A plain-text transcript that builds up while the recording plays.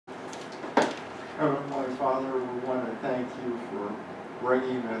Heavenly Father, we want to thank you for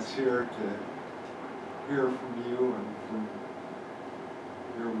bringing us here to hear from you and from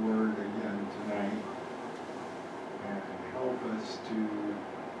your word again tonight. And help us to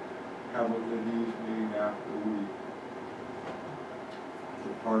have a good evening after we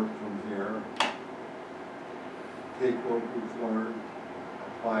depart from here. Take what we've learned,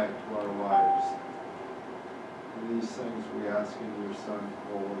 apply it to our lives. And these things we ask in your Son's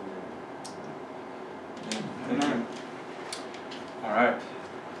holy name. Thank you. All right.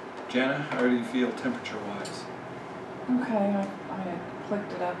 Jana, how do you feel temperature-wise? Okay, I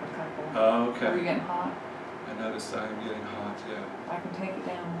clicked it up a couple. Oh, okay. Are you getting hot? I noticed I am getting hot, yeah. I can take it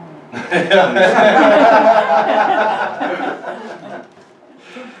down one.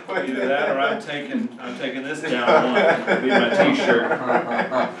 Either that or I'm taking this down one. It'll be my t-shirt. Oh,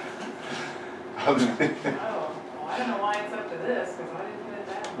 well, I don't know why it's up to this, because I didn't put it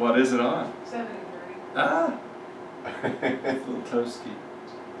down. What is it on? 73. Ah! It's a little toasty.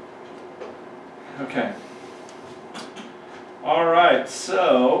 Okay. All right,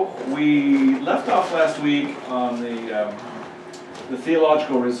 so we left off last week on the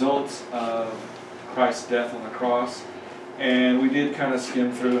theological results of Christ's death on the cross. And we did kind of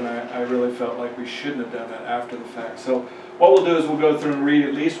skim through, and I really felt like we shouldn't have done that after the fact. So what we'll do is we'll go through and read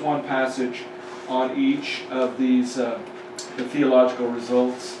at least one passage on each of these the theological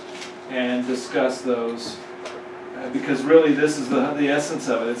results and discuss those. Because really this is the essence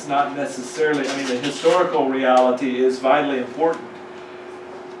of it. It's not necessarily, I mean, the historical reality is vitally important,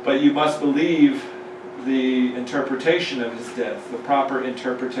 but you must believe the interpretation of his death, the proper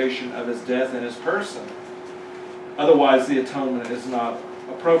interpretation of his death and his person. Otherwise the atonement is not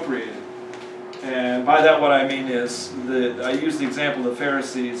appropriated. And by that what I mean is, I use the example of the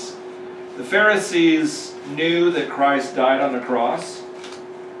Pharisees. The Pharisees knew that Christ died on the cross.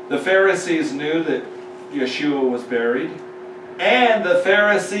 The Pharisees knew that Yeshua was buried, and the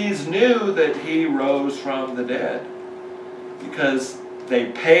Pharisees knew that he rose from the dead, because they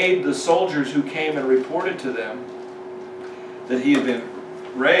paid the soldiers who came and reported to them that he had been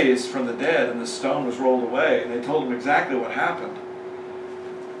raised from the dead and the stone was rolled away, and they told them exactly what happened.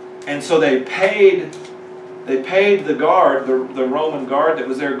 And so they paid the guard, the Roman guard that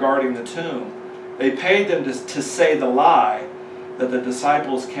was there guarding the tomb, they paid them to say the lie that the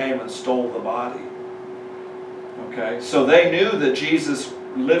disciples came and stole the body. Okay, so they knew that Jesus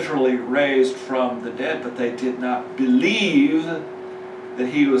literally raised from the dead, but they did not believe that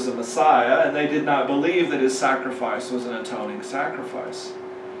he was the Messiah, and they did not believe that his sacrifice was an atoning sacrifice.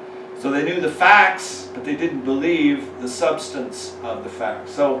 So they knew the facts, but they didn't believe the substance of the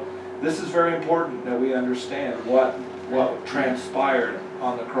facts. So this is very important that we understand what transpired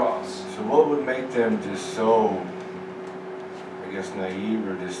on the cross. So what would make them just so, I guess, naive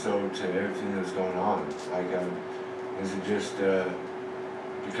or just so to everything that's going on? Like, is it just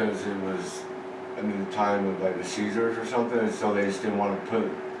because it was, I mean, the time of like the Caesars or something, and so they just didn't want to put,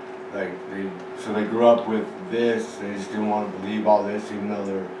 like, so they grew up with this, they just didn't want to believe all this even though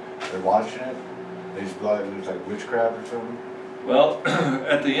they're watching it? They just thought it was like witchcraft or something? Well,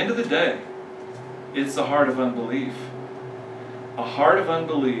 at the end of the day, it's the heart of unbelief. A heart of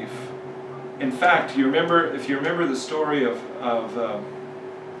unbelief. In fact, if you remember the story of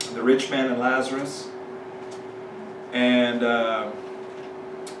the rich man and Lazarus, and the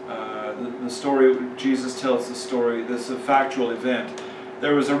story, Jesus tells the story, this is a factual event.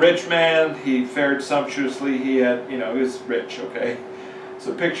 There was a rich man, he fared sumptuously, he had, he was rich, okay?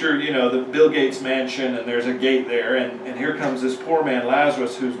 So picture, the Bill Gates mansion, and there's a gate there, and here comes this poor man,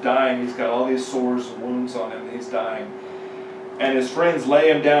 Lazarus, who's dying. He's got all these sores and wounds on him, and he's dying. And his friends lay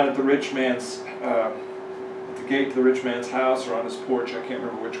him down at the rich man's, at the gate to the rich man's house, or on his porch, I can't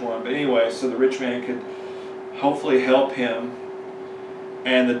remember which one. But anyway, so the rich man could hopefully help him.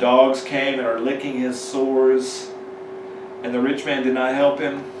 And the dogs came and are licking his sores. And the rich man did not help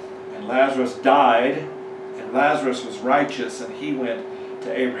him. And Lazarus died. And Lazarus was righteous, and he went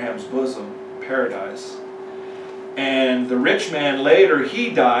to Abraham's bosom, paradise. And the rich man later,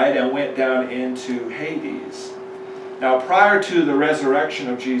 he died and went down into Hades. Now, prior to the resurrection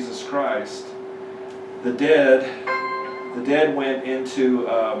of Jesus Christ, the dead went into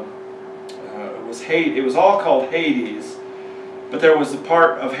it was all called Hades, but there was a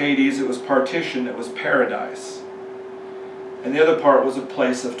part of Hades, it was partitioned, it was paradise. And the other part was a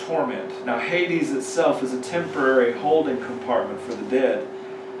place of torment. Now, Hades itself is a temporary holding compartment for the dead.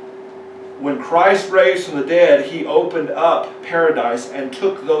 When Christ raised from the dead, he opened up paradise and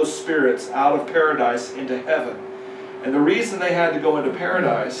took those spirits out of paradise into heaven. And the reason they had to go into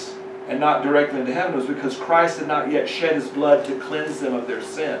paradise and not directly into heaven was because Christ had not yet shed his blood to cleanse them of their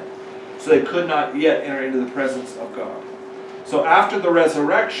sin. So they could not yet enter into the presence of God. So after the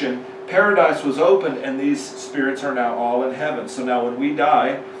resurrection, paradise was opened, and these spirits are now all in heaven. So now when we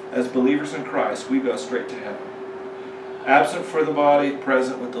die as believers in Christ, we go straight to heaven. Absent for the body,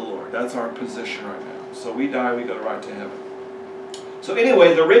 present with the Lord. That's our position right now. So we die, we go right to heaven. So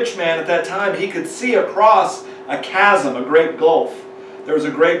anyway, the rich man at that time, he could see across a chasm, a great gulf. There was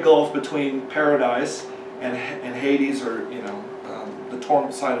a great gulf between paradise and Hades, or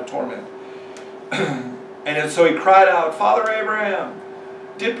the side of torment. And so he cried out, "Father Abraham,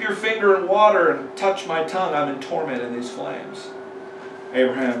 dip your finger in water and touch my tongue. I'm in torment in these flames."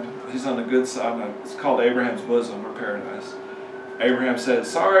 Abraham, he's on the good side. It's called Abraham's bosom, or paradise. Abraham said,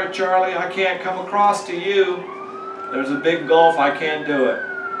 "Sorry, Charlie, I can't come across to you. There's a big gulf, I can't do it."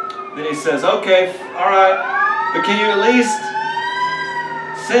 Then he says, "Okay, all right, but can you at least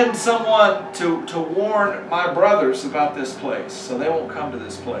send someone to warn my brothers about this place so they won't come to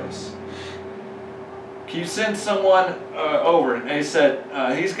this place? Can you send someone over?" And he said,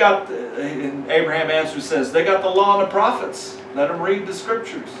 and Abraham answers, says, "They got the law and the prophets. Let them read the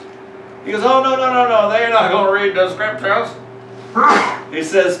scriptures." He goes, "Oh, no, they're not going to read the scriptures." He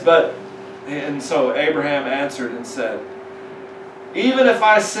says, and so Abraham answered and said, "Even if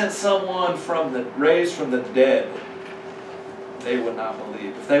I sent someone raised from the dead, they would not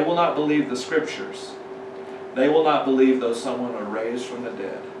believe. If they will not believe the scriptures, they will not believe though someone were raised from the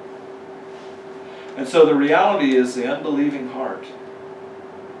dead." And so the reality is the unbelieving heart.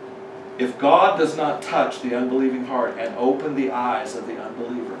 If God does not touch the unbelieving heart and open the eyes of the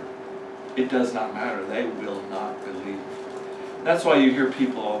unbeliever, it does not matter. They will not believe. That's why you hear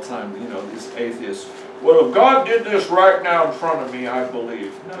people all the time, these atheists, "Well, if God did this right now in front of me, I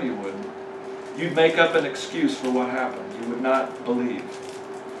believe." No, you wouldn't. You'd make up an excuse for what happened. You would not believe.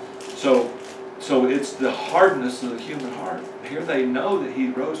 So it's the hardness of the human heart. Here they know that he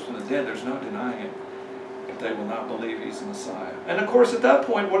rose from the dead. There's no denying it. But they will not believe he's the Messiah. And of course, at that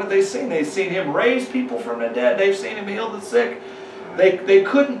point, what have they seen? They've seen him raise people from the dead. They've seen him heal the sick. They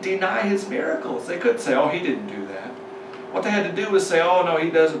couldn't deny his miracles. They couldn't say, "Oh, he didn't do that." What they had to do was say, "Oh, no, he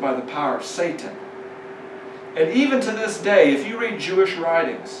does it by the power of Satan." And even to this day, if you read Jewish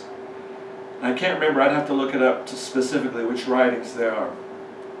writings, and I can't remember, I'd have to look it up to specifically which writings there are.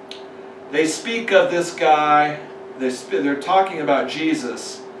 They speak of this guy, they're talking about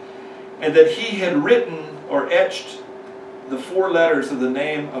Jesus, and that he had written or etched the 4 letters of the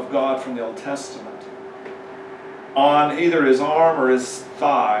name of God from the Old Testament on either his arm or his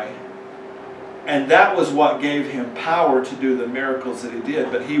thigh. And that was what gave him power to do the miracles that he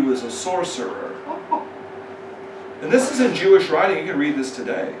did. But he was a sorcerer. And this is in Jewish writing. You can read this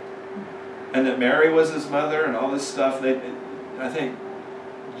today. And that Mary was his mother and all this stuff. I think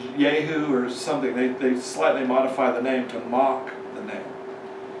Yehu or something, they slightly modify the name to mock the name.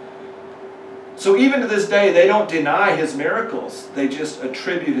 So even to this day, they don't deny his miracles. They just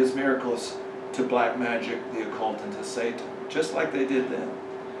attribute his miracles to black magic, the occult, and to Satan. Just like they did then.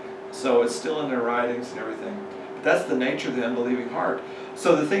 So it's still in their writings and everything. But that's the nature of the unbelieving heart.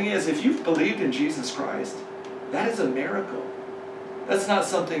 So the thing is, if you've believed in Jesus Christ, that is a miracle. That's not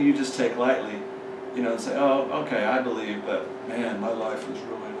something you just take lightly, and say, "Oh, okay, I believe, but man, my life is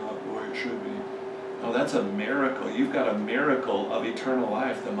really not the way it should be." No, that's a miracle. You've got a miracle of eternal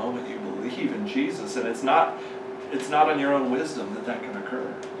life the moment you believe in Jesus, and it's not on your own wisdom that can occur.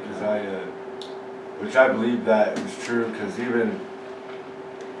 Which I believe that is true, because even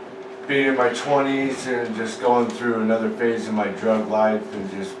being in my 20s and just going through another phase of my drug life and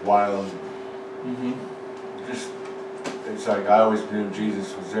just wild, it's like I always knew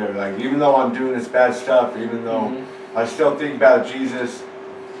Jesus was there. Like, even though I'm doing this bad stuff, even though I still think about Jesus,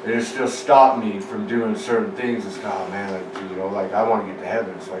 it still stopped me from doing certain things. It's like, oh man, I want to get to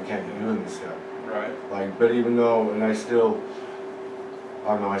heaven, so I can't be doing this stuff. Right. But even though, and I still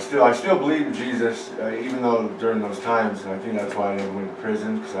believe in Jesus, even though during those times, and I think that's why I never went to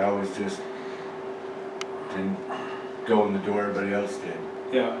prison, because I always just didn't go in the door everybody else did.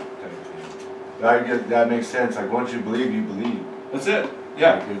 Yeah. That makes sense. Like, once you believe, you believe. That's it.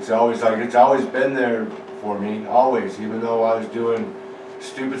 Yeah. It's always been there for me, always, even though I was doing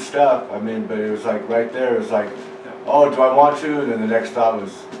stupid stuff. But it was like right there. It was like, oh, do I want to? And then the next thought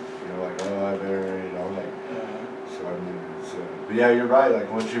was, oh, I better, but yeah, you're right.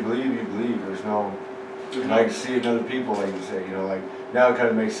 Like, once you believe, you believe. There's no. And I can see it in other people, like you say. Now it kind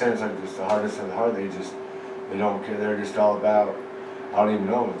of makes sense. Like, just the hardest of the heart. They don't care. They're just all about. I don't even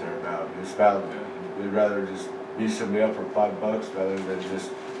know what they're about. It's about. They'd rather just beat somebody up for $5 rather than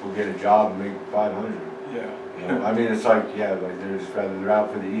just go get a job and make $500. Yeah. It's like, they're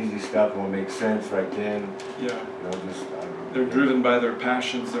out for the easy stuff and what makes sense right then. Yeah. Just. They're driven by their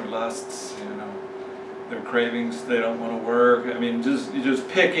passions, their lusts, you know, their cravings. They don't want to work. I mean, you just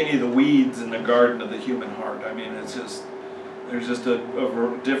pick any of the weeds in the garden of the human heart. I mean, it's just, there's just a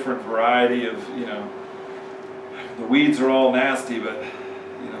different variety of, you know, the weeds are all nasty, but,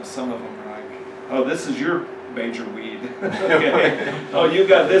 you know, some of them are like, oh, this is your major weed. Okay. Oh, you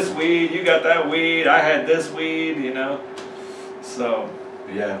got this weed, you got that weed, I had this weed, you know. So.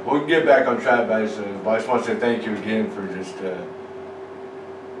 Yeah, we'll get back on track, guys. I just want to say thank you again for just,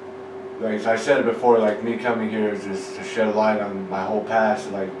 like I said it before, like me coming here is just to shed a light on my whole past.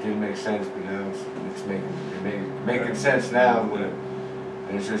 It, like, didn't make sense, but now it's making sense now.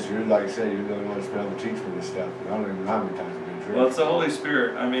 And it's just, you're, like I said, you're the only one that's been able to teach me this stuff. And I don't even know how many times I've been true. Well, it's the Holy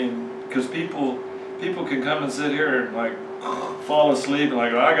Spirit. I mean, because people can come and sit here and like fall asleep and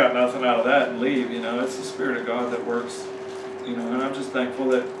like, oh, I got nothing out of that, and leave. You know, it's the Spirit of God that works. You know, and I'm just thankful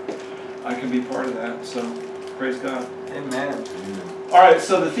that I can be part of that. So, praise God. Amen. All right.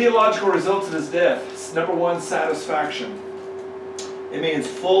 So the theological results of his death. Number one, satisfaction. It means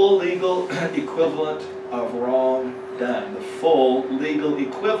full legal equivalent of wrong done. The full legal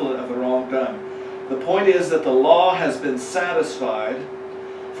equivalent of the wrong done. The point is that the law has been satisfied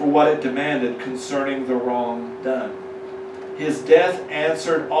for what it demanded concerning the wrong done. His death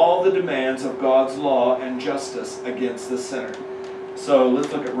answered all the demands of God's law and justice against the sinner. So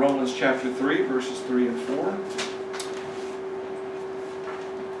let's look at Romans chapter 3, verses 3 and 4.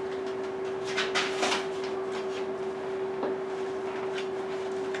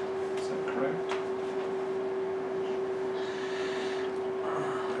 Is that correct?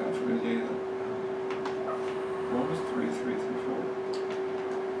 I forget the Romans 3, 3 through 4.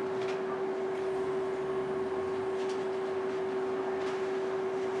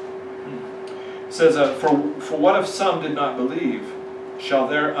 It says, for what if some did not believe? Shall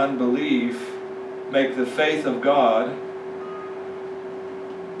their unbelief make the faith of God,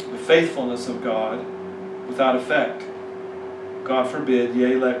 the faithfulness of God, without effect? God forbid,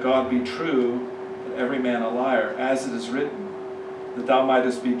 yea, let God be true, and every man a liar, as it is written, that thou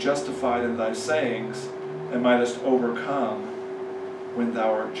mightest be justified in thy sayings, and mightest overcome when thou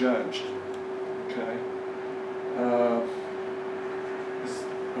art judged. Okay?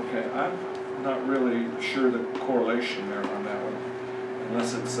 Okay, I'm not really sure the correlation there on that one,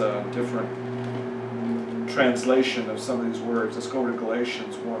 unless it's a different translation of some of these words. Let's go to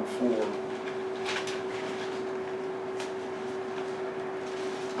Galatians 1:4.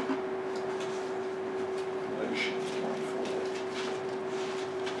 Galatians 1:4.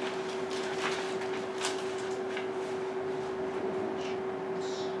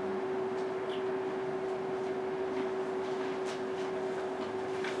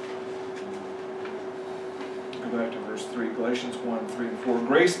 Back to verse 3, Galatians 1, 3 and 4.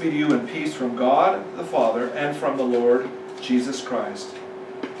 Grace be to you and peace from God the Father and from the Lord Jesus Christ,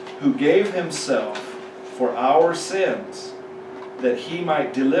 who gave himself for our sins, that he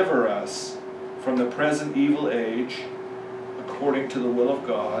might deliver us from the present evil age, according to the will of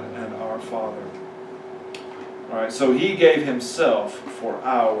God and our Father. Alright, so he gave himself for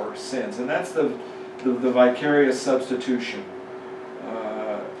our sins. And that's the vicarious substitution.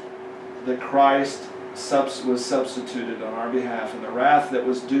 That Christ was substituted on our behalf, and the wrath that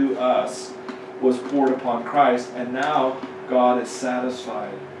was due us was poured upon Christ, and now God is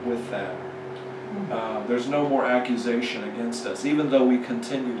satisfied with that. There's no more accusation against us, even though we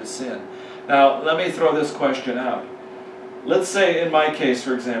continue to sin. Now, let me throw this question out. Let's say, in my case,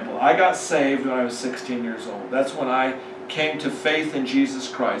 for example, I got saved when I was 16 years old. That's when I came to faith in Jesus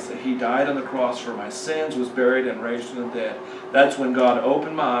Christ, that he died on the cross for my sins, was buried, and raised from the dead. That's when God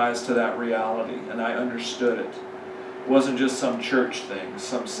opened my eyes to that reality, and I understood it. It wasn't just some church thing,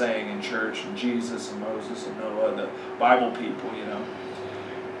 some saying in church, and Jesus and Moses and Noah, the Bible people, you know.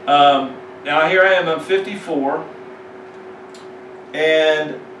 Now here I am, I'm 54,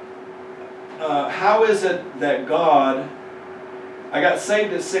 and how is it that God, I got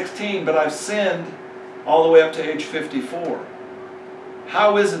saved at 16, but I've sinned all the way up to age 54.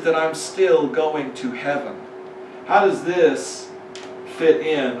 How is it that I'm still going to heaven? How does this fit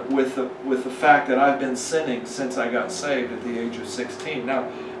in with the fact that I've been sinning since I got saved at the age of 16? Now,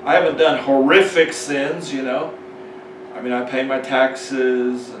 I haven't done horrific sins, you know. I mean, I pay my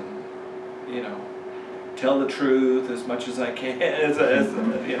taxes and, you know, tell the truth as much as I can,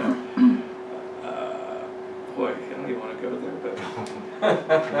 you know. Boy, I don't even want to go there, but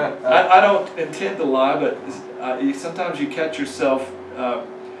I don't intend to lie, but sometimes you catch yourself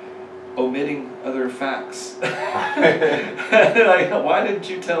omitting other facts. Like, why didn't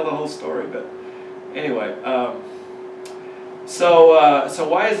you tell the whole story? But anyway, So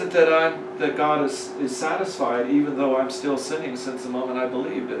why is it that God is satisfied even though I'm still sinning since the moment I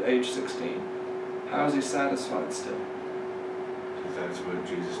believed at age 16? How is he satisfied still? Because that's what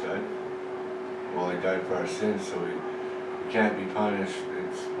Jesus died. Well, he died for our sins, so he can't be punished.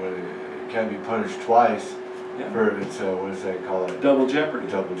 It can't be punished twice. Yeah. For it's what does they call it? Double jeopardy.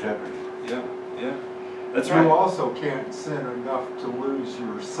 Double jeopardy. Yeah, yeah. That's You right. also can't sin enough to lose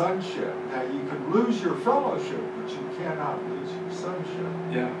your sonship. Now, you can lose your fellowship, but you cannot lose your sonship.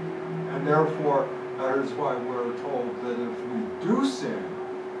 Yeah. And therefore, that is why we're told that if we do sin,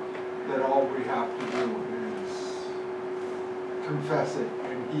 that all we have to do is confess it,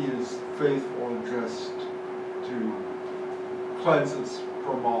 and he is faithful and just to cleanse us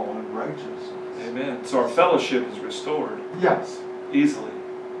from all unrighteousness. Amen. So our fellowship is restored Yes. easily.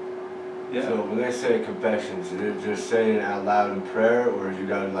 Yeah. So when they say confessions, is it just saying it out loud in prayer, or you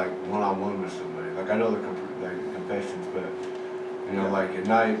got it like one-on-one with somebody? Like I know the confessions, but you know, like at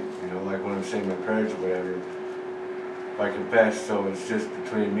night, you know, like when I'm saying my prayers or whatever, if I confess, so it's just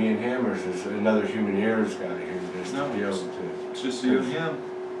between me and him, or is this another human ear's got to hear this to be able to? It's just you and him.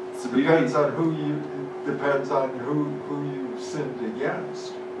 It's a beauty. Depends on who you sinned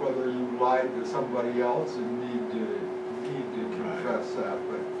against. Whether you lied to somebody else and need to confess that,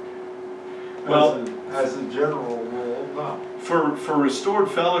 but Well, as a general rule, no. For restored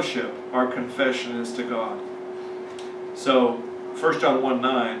fellowship, our confession is to God. So 1 John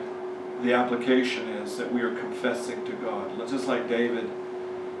 1:9, the application is that we are confessing to God. Just like David,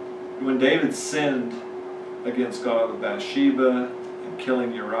 when David sinned against God with Bathsheba and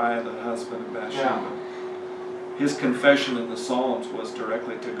killing Uriah, the husband of Bathsheba, his confession in the Psalms was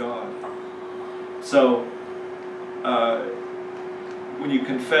directly to God. So when you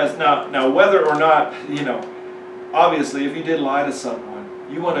confess, now whether or not, you know, obviously if you did lie to someone,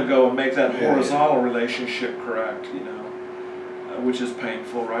 you want to go and make that horizontal relationship correct, you know, which is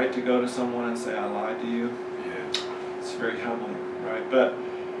painful, right? To go to someone and say, I lied to you. Yeah. It's very humbling, right? But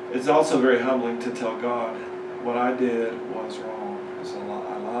it's also very humbling to tell God, what I did was wrong.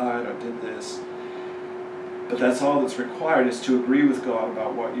 I lied, I did this. But that's all that's required, is to agree with God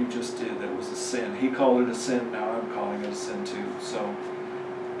about what you just did that was a sin. He called it a sin, now I'm calling it a sin too. So,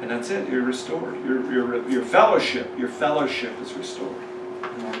 and that's it, you're restored. Your fellowship is restored.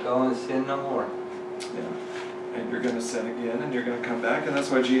 Not go and sin no more. Yeah. And you're going to sin again, and you're going to come back, and that's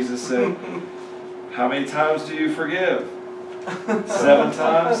why Jesus said, how many times do you forgive? 7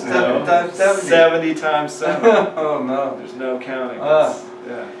 times? 7 times 70. 70 times 7. Oh no. There's no counting.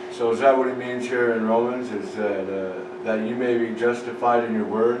 Yeah. So is that what he means here in Romans? Is that you may be justified in your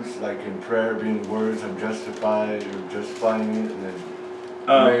words, like in prayer being the words, I'm justified, or justifying it, and then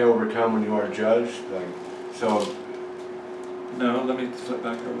you may overcome when you are judged? Like, so. No, let me flip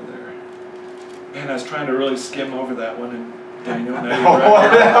back over there. Man, I was trying to really skim over that one, and Daniel, now you're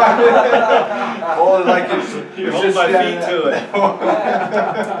right. Well, like it's You hold my feet to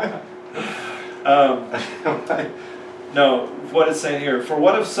it. No, what it's saying here, for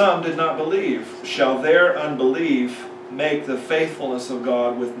what if some did not believe? Shall their unbelief make the faithfulness of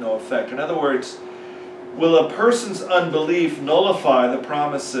God with no effect? In other words, will a person's unbelief nullify the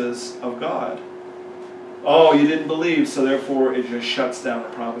promises of God? Oh, you didn't believe, so therefore it just shuts down the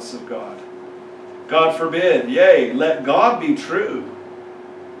promise of God. God forbid, yea, let God be true,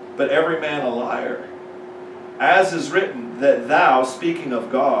 but every man a liar. As is written, that thou, speaking of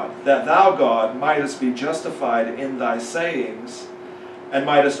God, that thou, God, mightest be justified in thy sayings, and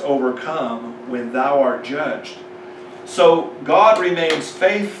mightest overcome when thou art judged. So God remains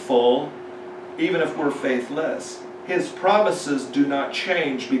faithful even if we're faithless. His promises do not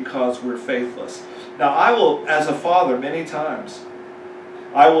change because we're faithless. Now I will, as a father, many times,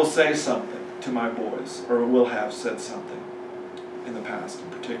 I will say something to my boys, or will have said something in the past in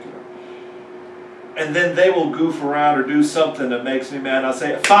particular. And then they will goof around or do something that makes me mad. I'll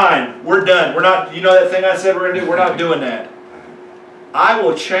say, fine, we're done. We're not, you know that thing I said we're going to do? We're not doing that. I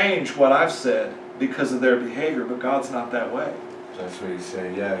will change what I've said because of their behavior, but God's not that way. That's what he's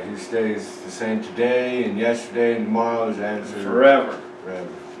saying. Yeah, he stays the same today and yesterday and tomorrow. His answer Forever. Forever.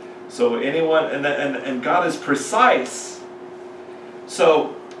 So anyone, and God is precise.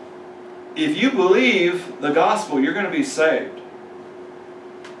 So if you believe the gospel, you're going to be saved.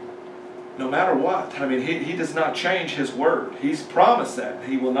 No matter what. I mean, he does not change his word. He's promised that.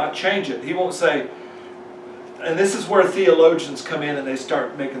 He will not change it. He won't say, and this is where theologians come in and they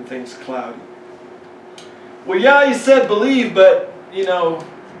start making things cloudy. Well, yeah, you said believe, but, you know,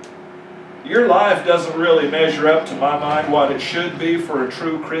 your life doesn't really measure up to my mind what it should be for a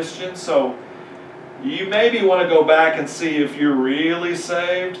true Christian, so you maybe want to go back and see if you're really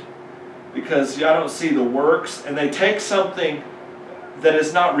saved. because I don't see the works, and they take something that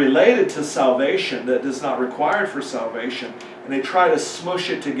is not related to salvation, that is not required for salvation, and they try to smush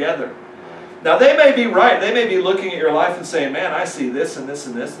it together. Now they may be right. They may be looking at your life and saying, man, I see this and this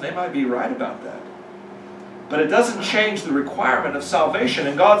and this, and they might be right about that. But it doesn't change the requirement of salvation.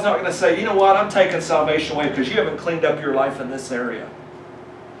 And God's not going to say, you know what, I'm taking salvation away because you haven't cleaned up your life in this area.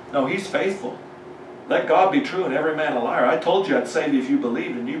 No, He's faithful. Let God be true and every man a liar. I told you I'd save you if you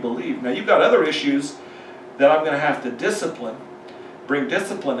believed, and you believe. Now you've got other issues that I'm going to have to discipline, bring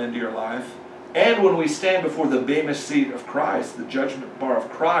discipline into your life. And when we stand before the bema seat of Christ, the judgment bar of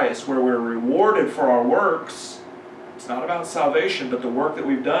Christ, where we're rewarded for our works, it's not about salvation, but the work that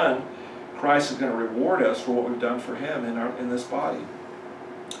we've done, Christ is going to reward us for what we've done for Him in this body.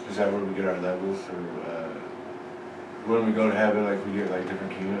 Is that where we get our levels, or when we go to heaven, like we get like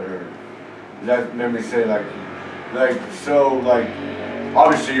different kingdoms, or does that make me say like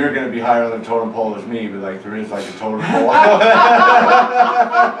obviously you're going to be higher on the totem pole as me, but like there is like a totem pole.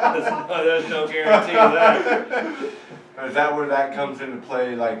 There's no guarantee of that. Is that where that comes into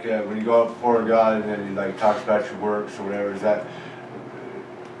play? Like when you go up before God and then He like talks about your works or whatever. Is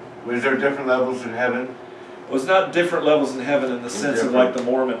there different levels in heaven? Well, it's not different levels in heaven in the sense of like the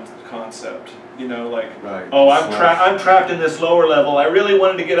Mormon concept. You know, like, right. Oh, I'm trapped in this lower level. I really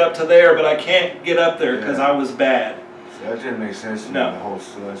wanted to get up to there, but I can't get up there because I was bad. See, that didn't make sense to me, the whole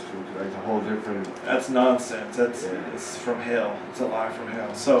celestial, like the whole different... That's nonsense. It's from hell. It's a lie from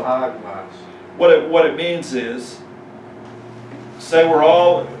hell. So Hogwash. what it means is, say we're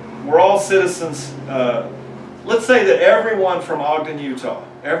all citizens. Let's say that everyone from Ogden, Utah,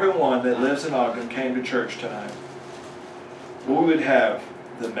 everyone that lives in Ogden came to church tonight. We would have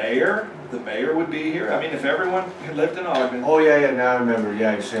the mayor. The mayor would be here. I mean, if everyone who lived in Ogden. Oh yeah, now I remember.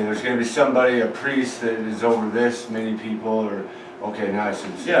 Yeah, you're saying there's going to be somebody, a priest that is over this many people, or okay, now I see.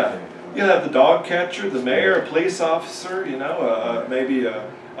 Yeah, you'll have the dog catcher, the mayor, a police officer, you know, maybe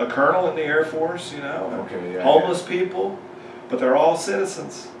a colonel in the Air Force, you know, homeless people, but they're all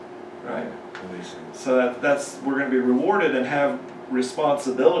citizens, right? So that's we're going to be rewarded and have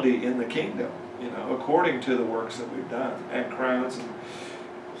responsibility in the kingdom, you know, according to the works that we've done, and crowns. And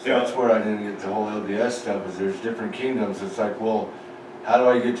so that's where I didn't get the whole LDS stuff. Is there's different kingdoms. It's like, well, how do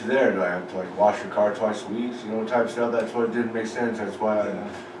I get to there? Do I have to like wash your car twice a week? You know, type stuff. That's what didn't make sense. That's why I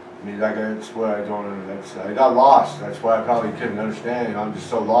mean, like that's what I don't. I got lost. That's why I probably couldn't understand. You know, I'm just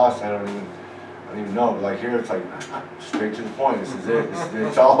so lost. I don't even know. But like here, it's like straight to the point. This is it.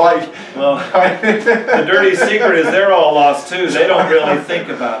 It's all like. Well, the dirty secret is they're all lost too. They don't really think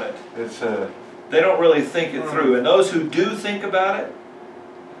about it. They don't really think it through. And those who do think about it.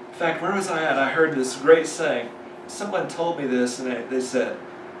 In fact, where was I at? I heard this great saying. Someone told me this, and they said,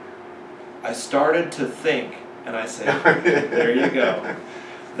 I started to think. And I said, there you go.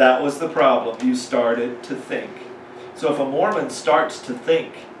 That was the problem. You started to think. So if a Mormon starts to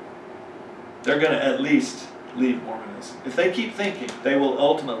think, they're going to at least leave Mormonism. If they keep thinking, they will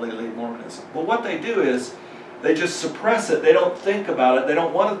ultimately leave Mormonism. But what they do is, they just suppress it. They don't think about it. They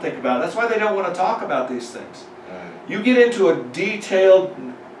don't want to think about it. That's why they don't want to talk about these things. You get into a detailed...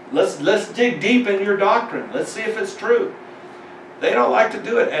 Let's dig deep in your doctrine. Let's see if it's true. They don't like to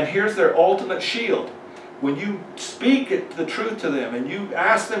do it, and here's their ultimate shield. When you speak the truth to them and you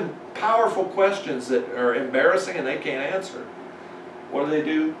ask them powerful questions that are embarrassing and they can't answer, what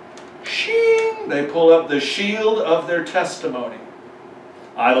do? Shing! They pull up the shield of their testimony.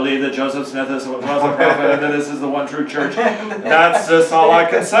 I believe that Joseph Smith was a prophet and that this is the one true church. That's just all I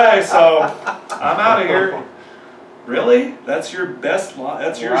can say, so I'm out of here. Really? That's your best line?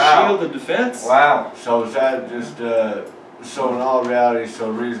 That's your shield of defense? Wow. So is that just, so in all reality,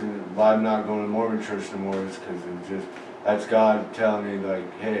 so the reason why I'm not going to Mormon church anymore is because it's just, that's God telling me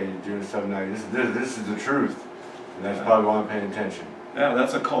like, hey, you're doing something like this is the truth. And that's probably why I'm paying attention. Yeah,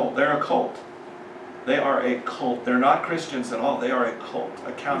 that's a cult. They're a cult. They are a cult. They're not Christians at all. They are a cult,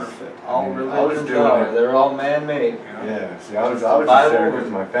 a counterfeit. All religions are. They're all man-made. Yeah. See, I was just there with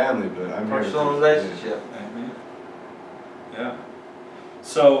my family, but I'm here. Personal relationship. Amen. Yeah.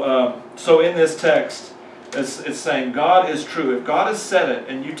 So in this text, it's saying God is true. If God has said it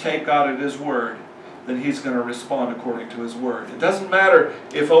and you take God at His word, then He's going to respond according to His word. It doesn't matter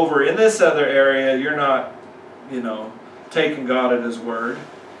if over in this other area you're not, taking God at His word.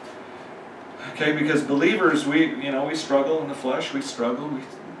 Okay, because believers, we struggle in the flesh. We struggle. We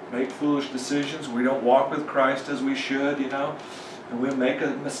make foolish decisions. We don't walk with Christ as we should, and we make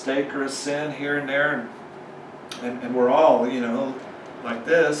a mistake or a sin here and there, and we're all, like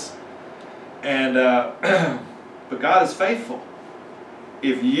this. And but God is faithful.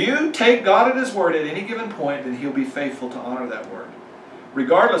 If you take God at His word at any given point, then He'll be faithful to honor that word.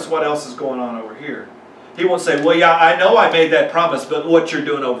 regardless of what else is going on over here. He won't say, well, yeah, I know I made that promise, but what you're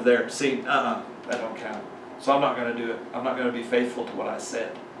doing over there, see, that don't count. So I'm not going to do it. I'm not going to be faithful to what I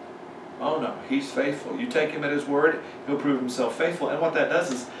said. Oh no, he's faithful. You take him at his word, he'll prove himself faithful. And what that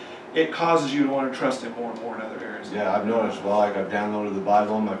does is it causes you to want to trust him more and more in other areas. Yeah, I've noticed, well, like I've downloaded the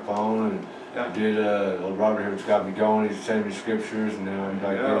Bible on my phone, and Yeah. I did, old Robert here, has got me going, he's sending me scriptures, and now I'm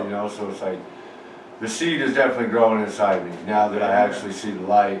like, Yeah. you know, so it's like, the seed is definitely growing inside me, now that I actually see the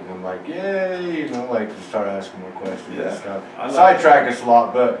light, and I'm like, yay, you know, like, to start asking more questions Yeah. and stuff. I love Sidetrack us a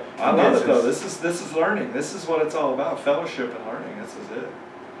lot, but. I love it's it though. just- This is learning. This is what it's all about. Fellowship and learning. This is it.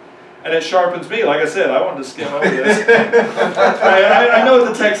 And it sharpens me. Like I said, I wanted to skim over this. I know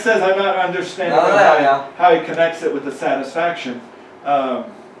what the text says. I'm not understanding how he connects it with the satisfaction.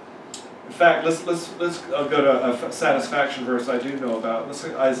 In fact, let's go to a satisfaction verse I do know about. Let's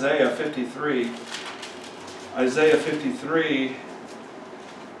look at Isaiah 53. Isaiah 53,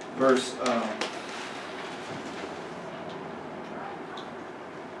 verse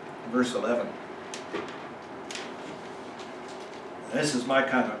 11. This is my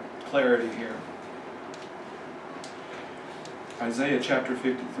kind of clarity here. Isaiah chapter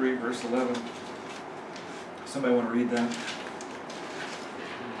 53, verse 11. Somebody want to read that?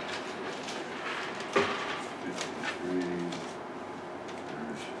 53,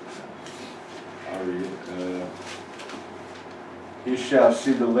 I'll read it. He shall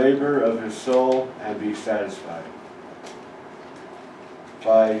see the labor of his soul and be satisfied.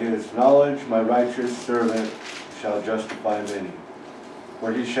 By his knowledge my righteous servant shall justify many,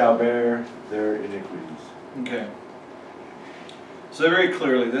 for he shall bear their iniquities. Okay. So very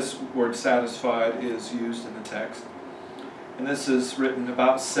clearly this word satisfied is used in the text. And this is written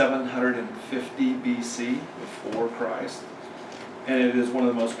about 750 BC, before Christ. And it is one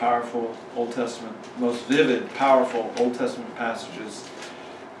of the most powerful Old Testament, most vivid, powerful Old Testament passages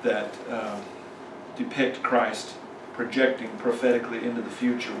that depict Christ projecting prophetically into the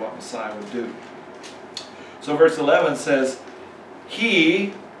future what Messiah would do. So verse 11 says, He,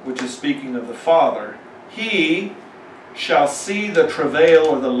 which is speaking of the Father, He shall see the travail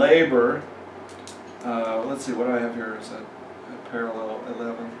or the labor. Let's see, what do I have here? Is that parallel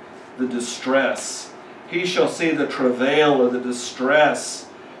 11? The distress. He shall see the travail or the distress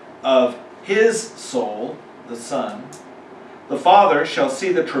of His soul, the Son. The Father shall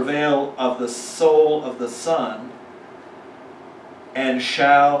see the travail of the soul of the Son, and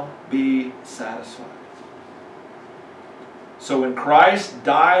shall be satisfied. So when Christ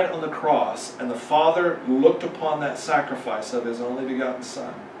died on the cross and the Father looked upon that sacrifice of His only begotten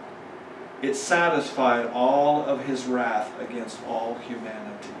Son, it satisfied all of His wrath against all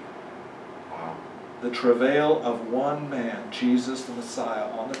humanity. Wow. The travail of one man, Jesus the Messiah,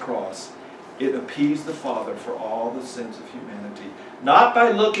 on the cross, it appeased the Father for all the sins of humanity. Not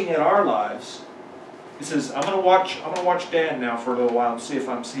by looking at our lives. He says, I'm going to watch Dan now for a little while and see if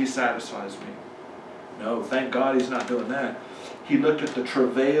he satisfies me. No, thank God He's not doing that. He looked at the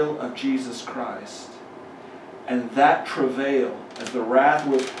travail of Jesus Christ. And that travail, as the wrath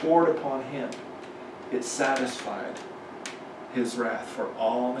was poured upon Him, it satisfied His wrath for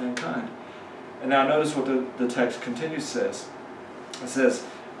all mankind. And now notice what the text continues says. It says,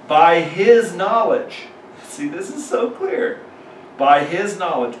 by His knowledge, see, this is so clear. By His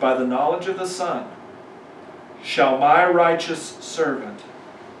knowledge, by the knowledge of the Son, shall my righteous servant,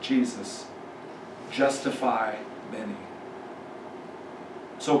 Jesus, justify many.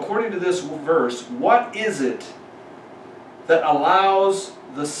 So according to this verse, what is it that allows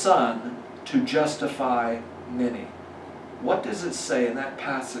the Son to justify many? What does it say in that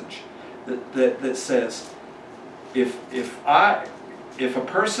passage that says, if a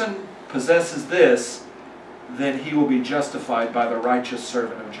person possesses this, then he will be justified by the righteous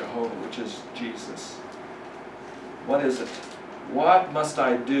servant of Jehovah, which is Jesus? What is it? What must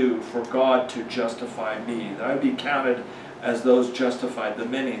I do for God to justify me, that I would be counted as those justified, the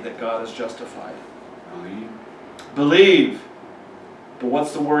many that God has justified? Believe. Believe. But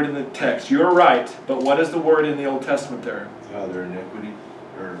what's the word in the text? You're right, but what is the word in the Old Testament there? Their iniquity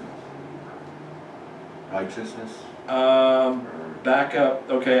or righteousness. Back up.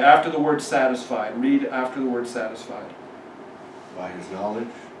 Okay, after the word satisfied. Read after the word satisfied. By His knowledge.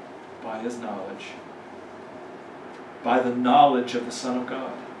 By His knowledge. By the knowledge of the Son of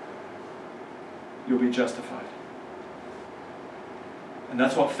God, you'll be justified. And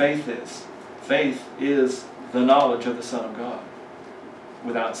that's what faith is. Faith is the knowledge of the Son of God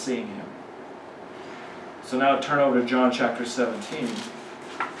without seeing Him. So now turn over to John chapter 17,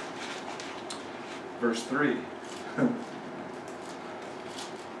 verse 3.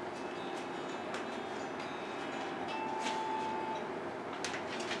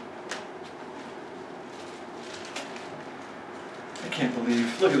 can't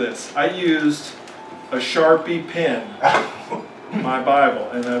believe, look at this. I used a Sharpie pen in my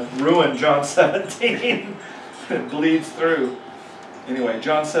Bible, and I've ruined John 17. It bleeds through. Anyway,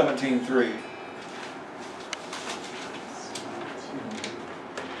 John 17:3.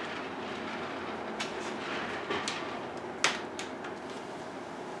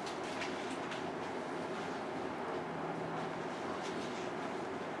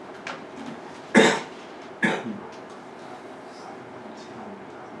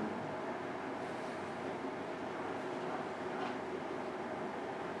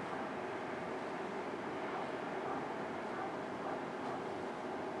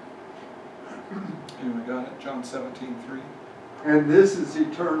 Anyone got it? John 17:3. And this is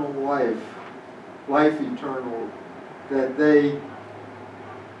eternal life, life eternal, that they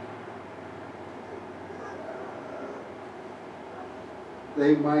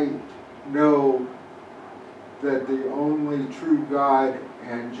might know that the only true God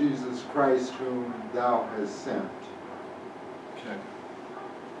and Jesus Christ whom thou hast sent. Okay.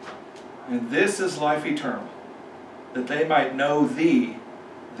 And this is life eternal, that they might know thee,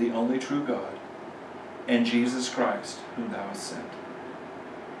 the only true God, and Jesus Christ, whom thou hast sent.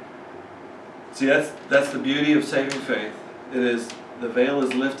 See, that's the beauty of saving faith. It is, the veil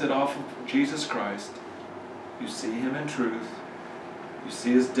is lifted off of Jesus Christ. You see him in truth. You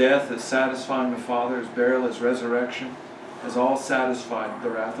see his death as satisfying the Father, his burial, his resurrection, has all satisfied the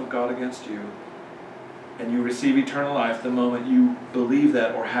wrath of God against you. And you receive eternal life the moment you believe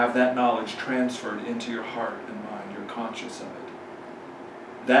that or have that knowledge transferred into your heart and mind. You're conscious of it.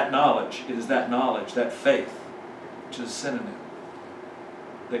 That knowledge, it is that knowledge, that faith, which is a synonym,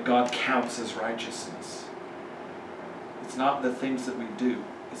 that God counts as righteousness. It's not the things that we do,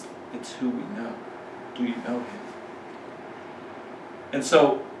 it's who we know. Do you know him? And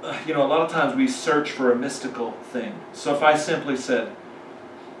so, a lot of times we search for a mystical thing. So if I simply said,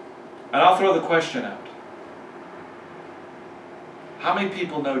 and I'll throw the question out, how many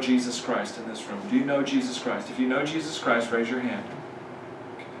people know Jesus Christ in this room? Do you know Jesus Christ? If you know Jesus Christ, raise your hand.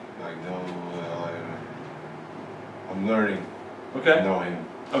 Like, no, I'm learning Okay. to know him.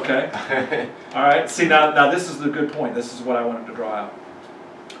 Okay. All right. See, now this is the good point. This is what I wanted to draw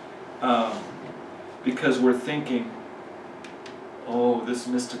out. Because we're thinking, oh, this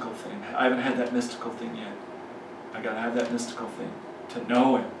mystical thing. I haven't had that mystical thing yet. I got to have that mystical thing to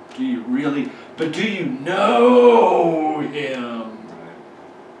know him. Do you really? But do you know him?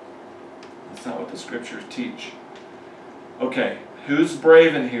 That's not what the scriptures teach. Okay. Who's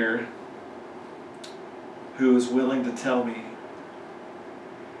brave in here who is willing to tell me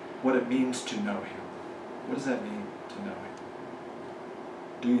what it means to know him? What does that mean to know him?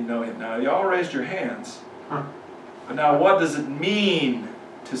 Do you know him? Now, y'all raised your hands. But now, what does it mean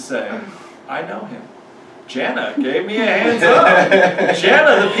to say, I know him? Jana gave me a hands up.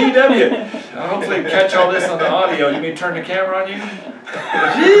 Jana, the PW. I'll hopefully catch all this on the audio. You mean turn the camera on you?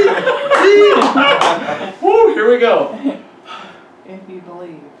 Woo, here we go. If you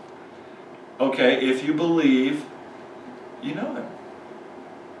believe. Okay, if you believe, you know him.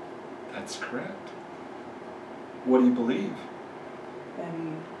 That's correct. What do you believe? That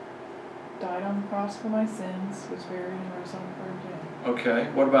he died on the cross for my sins, was buried and rose on the third day. Okay,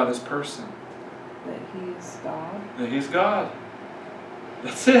 what about his person? That he is God. That he's God.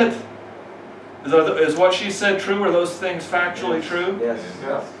 That's it. Is what she said true? Are those things factually true? Yes.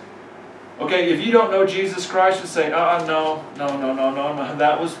 Yes. Okay, if you don't know Jesus Christ, you say, no.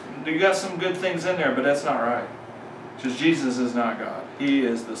 That was, you got some good things in there, but that's not right. Because Jesus is not God. He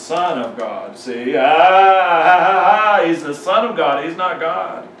is the Son of God. See? He's the Son of God. He's not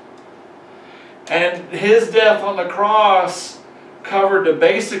God. And his death on the cross covered the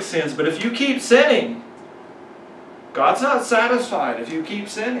basic sins. But if you keep sinning, God's not satisfied if you keep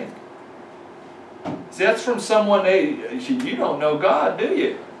sinning. See, that's from someone, you don't know God, do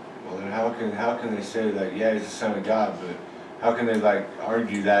you? Well, then how can they say that, yeah, he's the Son of God, but how can they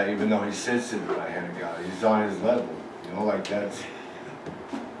argue that even though he sits at the right hand of God? He's on his level. That's,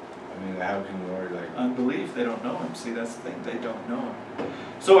 how can you argue Unbelief, they don't know him. See, that's the thing, they don't know him.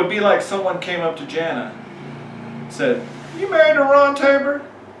 So it'd be like someone came up to Jana and said, you married to Ron Tabor?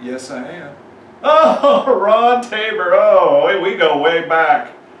 Yes, I am. Oh, Ron Tabor, oh, we go way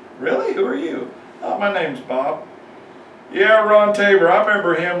back. Really? Who are you? Oh, my name's Bob. Yeah, Ron Tabor, I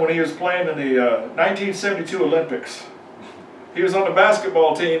remember him when he was playing in the 1972 Olympics. He was on the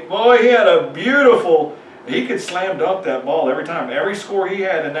basketball team. Boy, he had a beautiful, he could slam dunk that ball every time. Every score he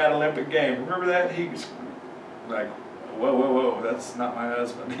had in that Olympic game. Remember that? He was like, whoa, that's not my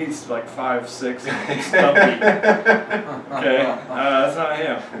husband. He's like 5'6" and stumpy. Okay, that's not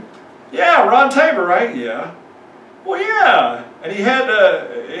him. Yeah, Ron Tabor, right? Yeah. Well, yeah. And he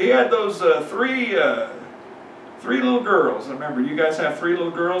had those three little girls. I remember, you guys have 3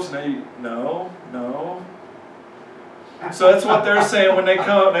 little girls? No. So that's what they're saying when they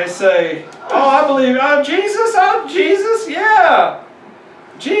come and they say, oh, I believe, oh, Jesus, yeah.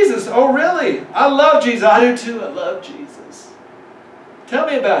 Jesus, oh really? I love Jesus. I do too, I love Jesus. Tell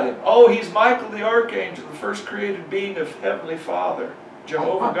me about him. Oh, he's Michael the Archangel, the first created being of Heavenly Father,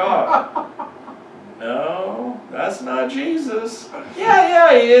 Jehovah God. No, that's not Jesus.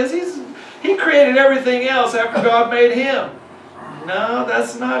 Yeah, he is. He created everything else after God made him. No,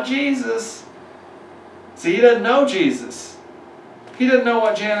 that's not Jesus. See, he doesn't know Jesus. He doesn't know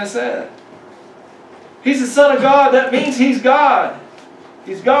what Jana said. He's the Son of God. That means he's God.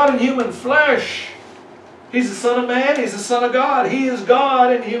 He's God in human flesh. He's the Son of Man. He's the Son of God. He is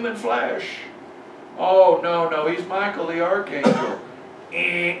God in human flesh. Oh, no, he's Michael the Archangel.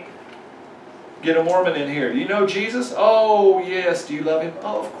 Get a Mormon in here. Do you know Jesus? Oh, yes. Do you love him?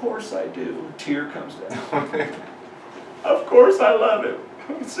 Oh, of course I do. A tear comes down. Of course I love him.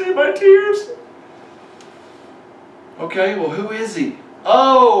 You see my tears? Okay, well, who is he?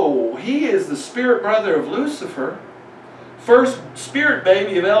 Oh, he is the spirit brother of Lucifer, first spirit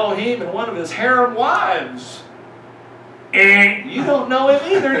baby of Elohim and one of his harem wives. You don't know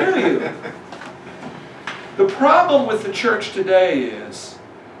him either, do you? The problem with the church today is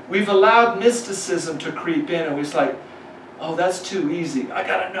we've allowed mysticism to creep in, and we're like, oh, that's too easy. I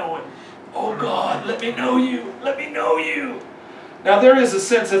got to know him. Oh, God, let me know you. Let me know you. Now, there is a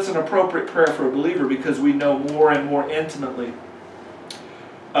sense that's an appropriate prayer for a believer because we know more and more intimately.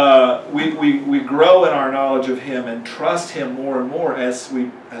 We grow in our knowledge of him and trust him more and more as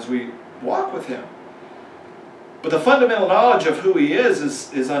we walk with him. But the fundamental knowledge of who he is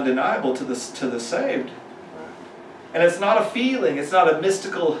undeniable to the saved. And it's not a feeling. It's not a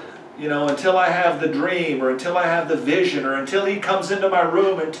mystical, until I have the dream or until I have the vision or until he comes into my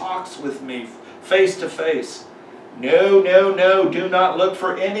room and talks with me face to face. No. Do not look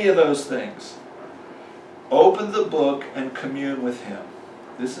for any of those things. Open the book and commune with him.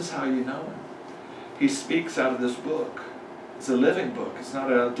 This is how you know him. He speaks out of this book. It's a living book. It's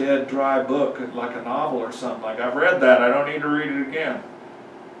not a dead, dry book like a novel or something. Like, I've read that. I don't need to read it again.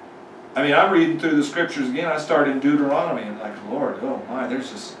 I mean, I'm reading through the scriptures again. I started in Deuteronomy and like, Lord, oh my,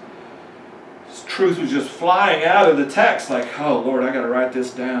 there's this truth was just flying out of the text. Like, oh Lord, I got to write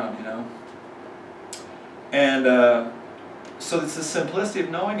this down, And so it's the simplicity of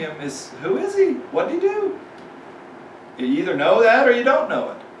knowing him is, who is he? What did he do? You either know that or you don't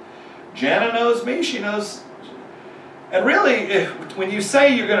know it. Jana knows me. She knows. And really, when you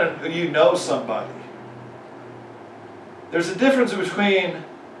say you know somebody, there's a difference between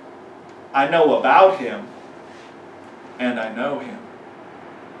I know about him and I know him.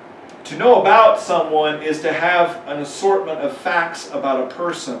 To know about someone is to have an assortment of facts about a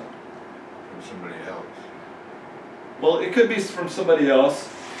person. From somebody else. Well, it could be from somebody else.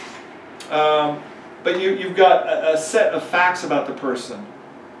 But you've got a set of facts about the person.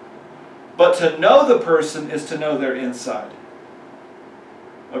 But to know the person is to know their inside.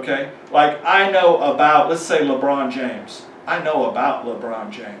 Okay? Like I know about, let's say LeBron James. I know about LeBron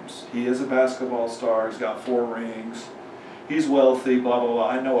James. He is a basketball star. He's got 4 rings. He's wealthy, blah, blah, blah.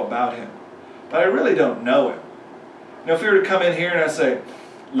 I know about him. But I really don't know him. If you were to come in here and I say,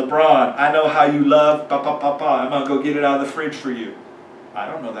 LeBron, I know how you love, I'm going to go get it out of the fridge for you. I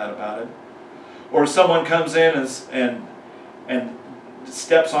don't know that about him. Or someone comes in and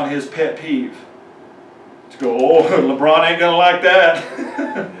steps on his pet peeve. To go, oh, LeBron ain't going to like that.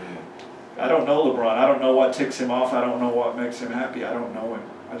 I don't know LeBron. I don't know what ticks him off. I don't know what makes him happy. I don't know him.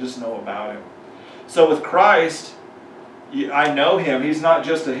 I just know about him. So with Christ, I know him. He's not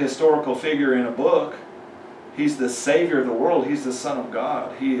just a historical figure in a book. He's the Savior of the world. He's the Son of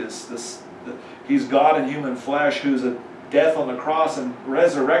God. He's God in human flesh, whose death on the cross and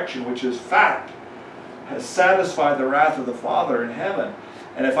resurrection, which is fact, has satisfied the wrath of the Father in heaven.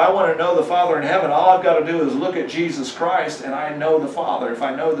 And if I want to know the Father in heaven, all I've got to do is look at Jesus Christ and I know the Father. If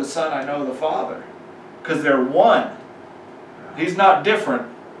I know the Son, I know the Father. Because they're one. He's not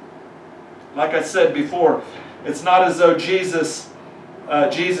different. Like I said before, it's not as though Jesus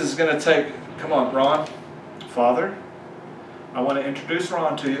is going to take, come on, Ron, Father, I want to introduce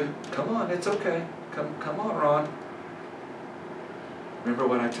Ron to you. Come on, it's okay. Come on, Ron. Remember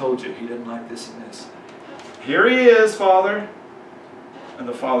what I told you, he didn't like this and this. Here he is, Father. And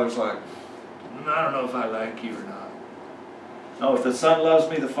the Father's like, I don't know if I like you or not. No, if the Son loves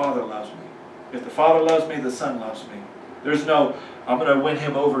me, the Father loves me. If the Father loves me, the Son loves me. There's no, I'm going to win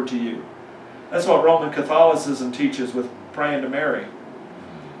him over to you. That's what Roman Catholicism teaches with praying to Mary.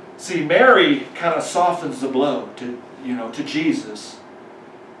 See, Mary kind of softens the blow to Jesus.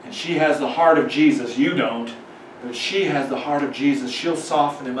 And she has the heart of Jesus. You don't. But she has the heart of Jesus. She'll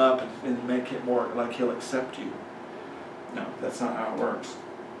soften him up and make it more like he'll accept you. No, that's not how it works.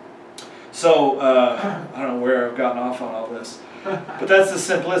 So, I don't know where I've gotten off on all this. But that's the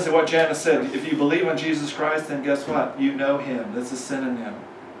simplicity of what Janice said. If you believe on Jesus Christ, then guess what? You know him. That's a synonym.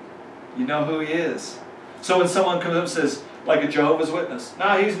 You know who he is. So when someone comes up and says, like a Jehovah's Witness,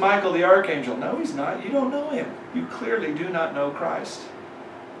 no, he's Michael the Archangel. No, he's not. You don't know him. You clearly do not know Christ.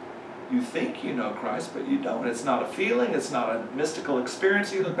 You think you know Christ, but you don't. It's not a feeling. It's not a mystical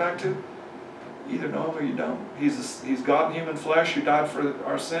experience you look back to. You either know him or you don't. He's God in human flesh who died for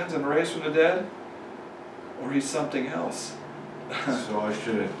our sins and raised from the dead, or he's something else. So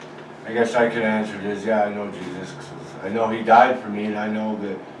I guess I could answer this. Yeah, I know Jesus. 'Cause I know he died for me, and I know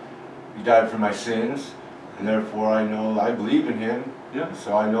that he died for my sins, and therefore I believe in him. Yeah.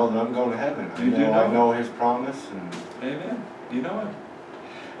 So I know that I'm going to heaven. I know his promise. And Amen. You know him.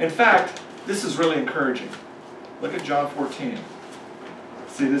 In fact, this is really encouraging. Look at John 14.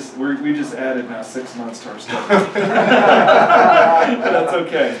 See this? We just added now 6 months to our study. That's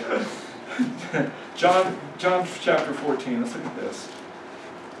okay. John chapter 14. Let's look at this.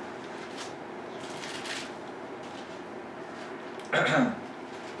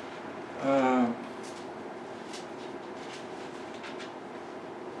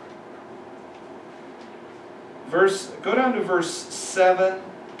 Go down to verse 7.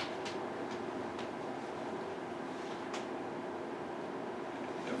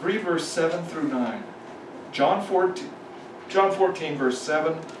 Read verse 7 through 9. John 14, verse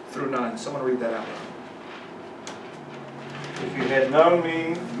 7 through 9. Someone read that out loud. If you had known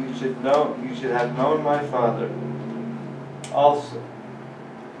me, you should have known my Father also.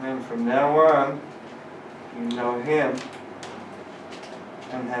 And from now on, you know him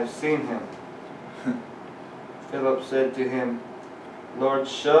and have seen him. Philip said to him, Lord,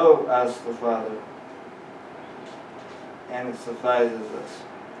 show us the Father, and it suffices us.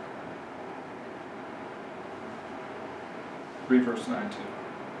 Read verse 9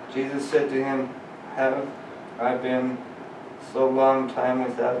 too. Jesus said to him, have I been so long time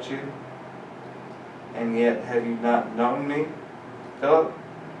without you, and yet have you not known me, Philip?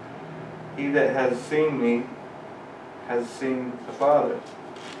 He that has seen me has seen the Father.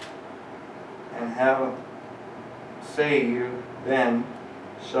 And how say you then,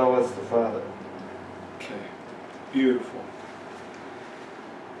 show us the Father? Okay, beautiful.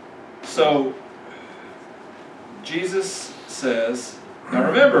 So, Jesus says, now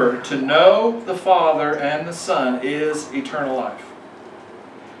remember, to know the Father and the Son is eternal life.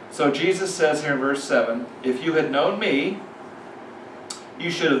 So Jesus says here in verse 7, if you had known me, you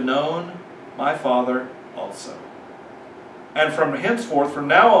should have known my Father also. And from henceforth, from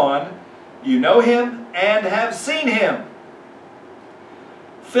now on, you know him and have seen him.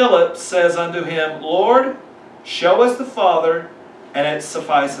 Philip says unto him, Lord, show us the Father, and it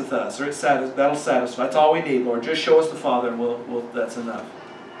sufficeth us, or that'll satisfy. That's all we need, Lord. Just show us the Father, and that's enough.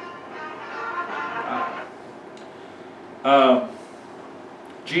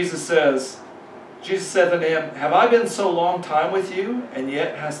 Jesus said unto him, have I been so long time with you, and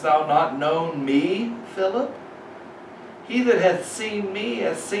yet hast thou not known me, Philip? He that hath seen me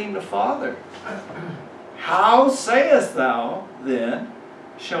hath seen the Father. How sayest thou, then,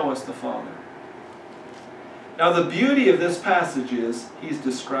 show us the Father? Now the beauty of this passage is, he's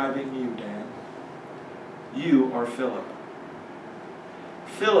describing you, Dan. You are Philip.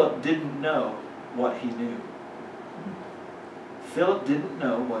 Philip didn't know what he knew. Philip didn't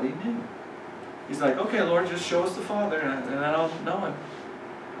know what he knew. He's like, okay, Lord, just show us the Father, and I'll know him.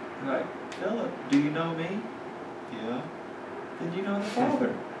 I'm like, Philip, do you know me? Yeah. Then you know the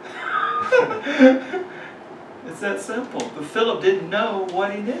Father. It's that simple. But Philip didn't know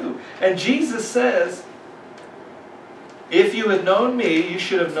what he knew. And Jesus says, if you had known me, you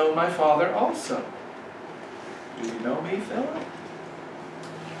should have known my Father also. Do you know me, Philip?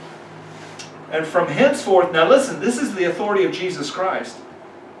 And from henceforth, now listen, this is the authority of Jesus Christ.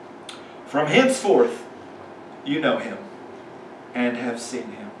 From henceforth, you know him and have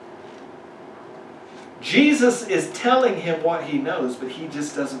seen him. Jesus is telling him what he knows, but he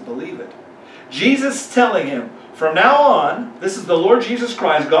just doesn't believe it. Jesus is telling him, from now on, this is the Lord Jesus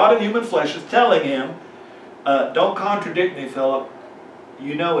Christ, God in human flesh, is telling him, don't contradict me, Philip.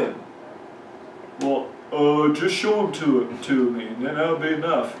 You know him. Well, just show him to me, and then that'll be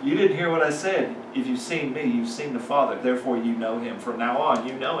enough. You didn't hear what I said. If you've seen me, you've seen the Father. Therefore, you know him. From now on,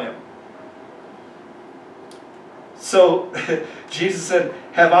 you know him. So, Jesus said,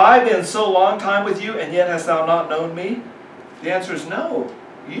 have I been so long time with you, and yet hast thou not known me? The answer is no.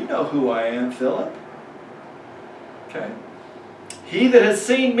 You know who I am, Philip. Okay. He that has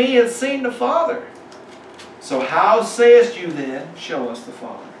seen me has seen the Father. So how sayest you then, show us the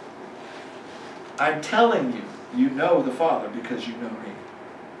Father? I'm telling you, you know the Father because you know me.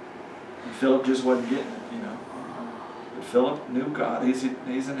 And Philip just wasn't getting it, you know. But Philip knew God. He's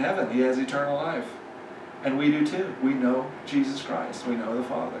in heaven. He has eternal life. And we do too. We know Jesus Christ. We know the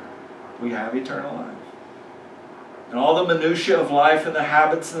Father. We have eternal life. And all the minutiae of life and the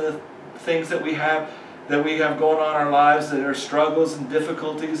habits and the things that we have going on in our lives that are struggles and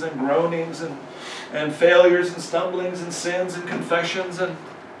difficulties and groanings and failures and stumblings and sins and confessions and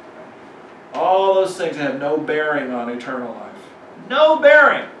all those things have no bearing on eternal life. No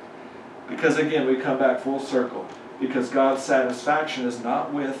bearing! Because again, we come back full circle. Because God's satisfaction is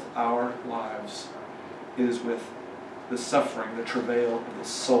not with our lives. It is with the suffering, the travail of the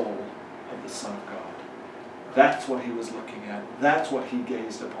soul of the Son of God. That's what he was looking at. That's what he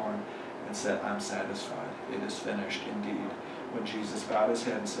gazed upon and said, I'm satisfied. It is finished indeed. When Jesus bowed his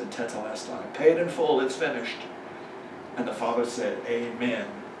head and said, Tetelestai, paid in full, it's finished. And the Father said, Amen.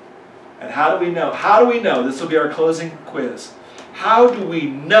 And how do we know? How do we know? This will be our closing quiz. How do we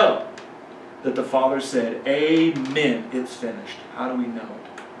know that the Father said, Amen, it's finished? How do we know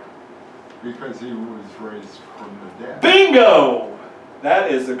it? Because he was raised from the dead. Bingo!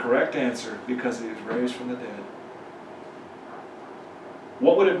 That is the correct answer, because he was raised from the dead.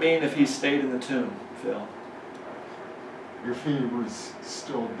 What would it mean if he stayed in the tomb, Phil? If he was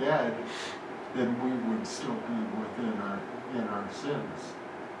still dead, then we would still be in our sins.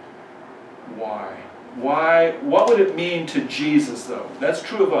 Why? Why? What would it mean to Jesus, though? That's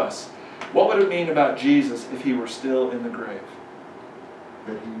true of us. What would it mean about Jesus if he were still in the grave?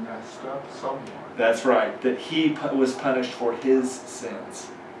 That he messed up someone. That's right. That he was punished for his sins.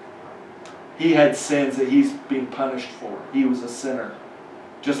 He had sins that he's being punished for. He was a sinner.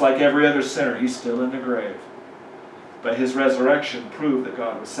 Just like every other sinner, he's still in the grave. But his resurrection proved that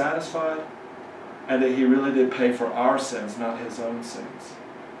God was satisfied and that he really did pay for our sins, not his own sins.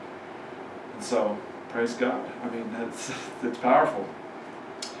 And so, praise God. I mean, that's powerful.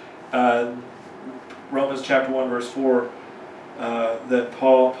 Romans chapter 1, verse 4, that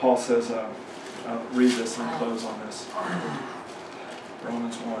Paul says, I'll read this and close on this.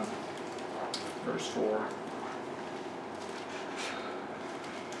 Romans 1, verse 4.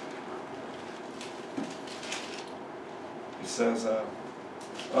 He says,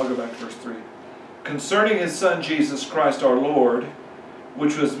 I'll go back to verse 3. Concerning his Son Jesus Christ our Lord,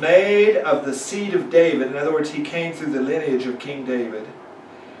 which was made of the seed of David, in other words, he came through the lineage of King David.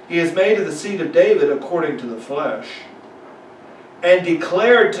 He is made of the seed of David according to the flesh, and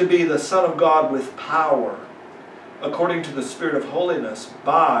declared to be the Son of God with power, according to the Spirit of holiness,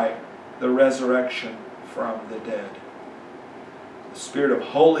 by the resurrection from the dead. The Spirit of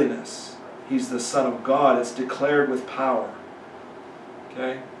holiness. He's the Son of God. It's declared with power.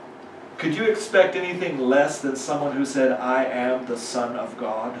 Okay? Could you expect anything less than someone who said, I am the Son of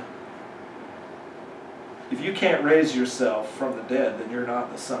God? If you can't raise yourself from the dead, then you're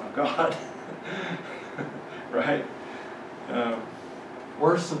not the Son of God. Right?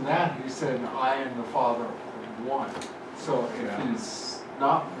 Worse than that, he said, I and the Father are one. So if he's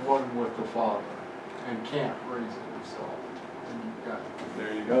not one with the Father and can't raise himself, then you've got...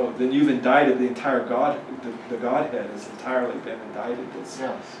 There you go. Then you've indicted the entire God. The Godhead has entirely been indicted as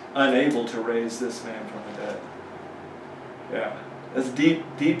unable to raise this man from the dead. Yeah. That's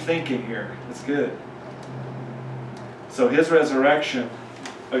deep thinking here. It's good. So his resurrection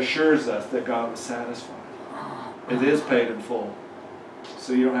assures us that God was satisfied. It is paid in full.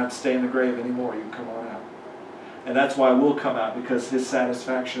 So you don't have to stay in the grave anymore. You can come on out. And that's why we'll come out, because his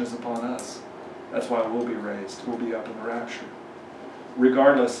satisfaction is upon us. That's why we'll be raised. We'll be up in the rapture.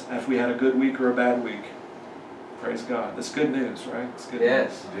 Regardless if we had a good week or a bad week. Praise God. That's good news, right? It's good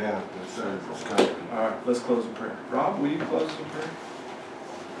Yes. news. Yeah, that's good. All right, let's close in prayer. Rob, will you close in prayer?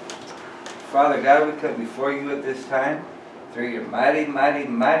 Father God, we come before you at this time through your mighty, mighty,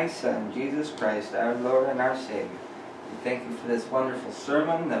 mighty Son, Jesus Christ, our Lord and our Savior. We thank you for this wonderful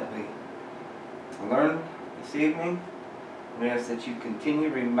sermon that we learned this evening. We ask that you continue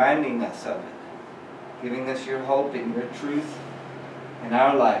reminding us of it, giving us your hope and your truth in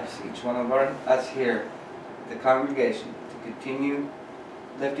our lives, each one of us here, the congregation, to continue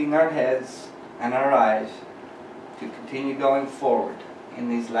lifting our heads and our eyes, to continue going forward in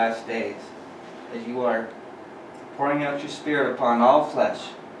these last days, as you are pouring out your Spirit upon all flesh.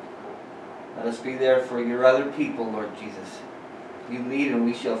 Let us be there for your other people, Lord Jesus. You lead and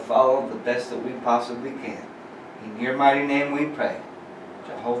we shall follow the best that we possibly can. In your mighty name we pray.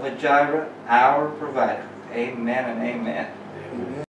 Jehovah Jireh, our provider. Amen and amen.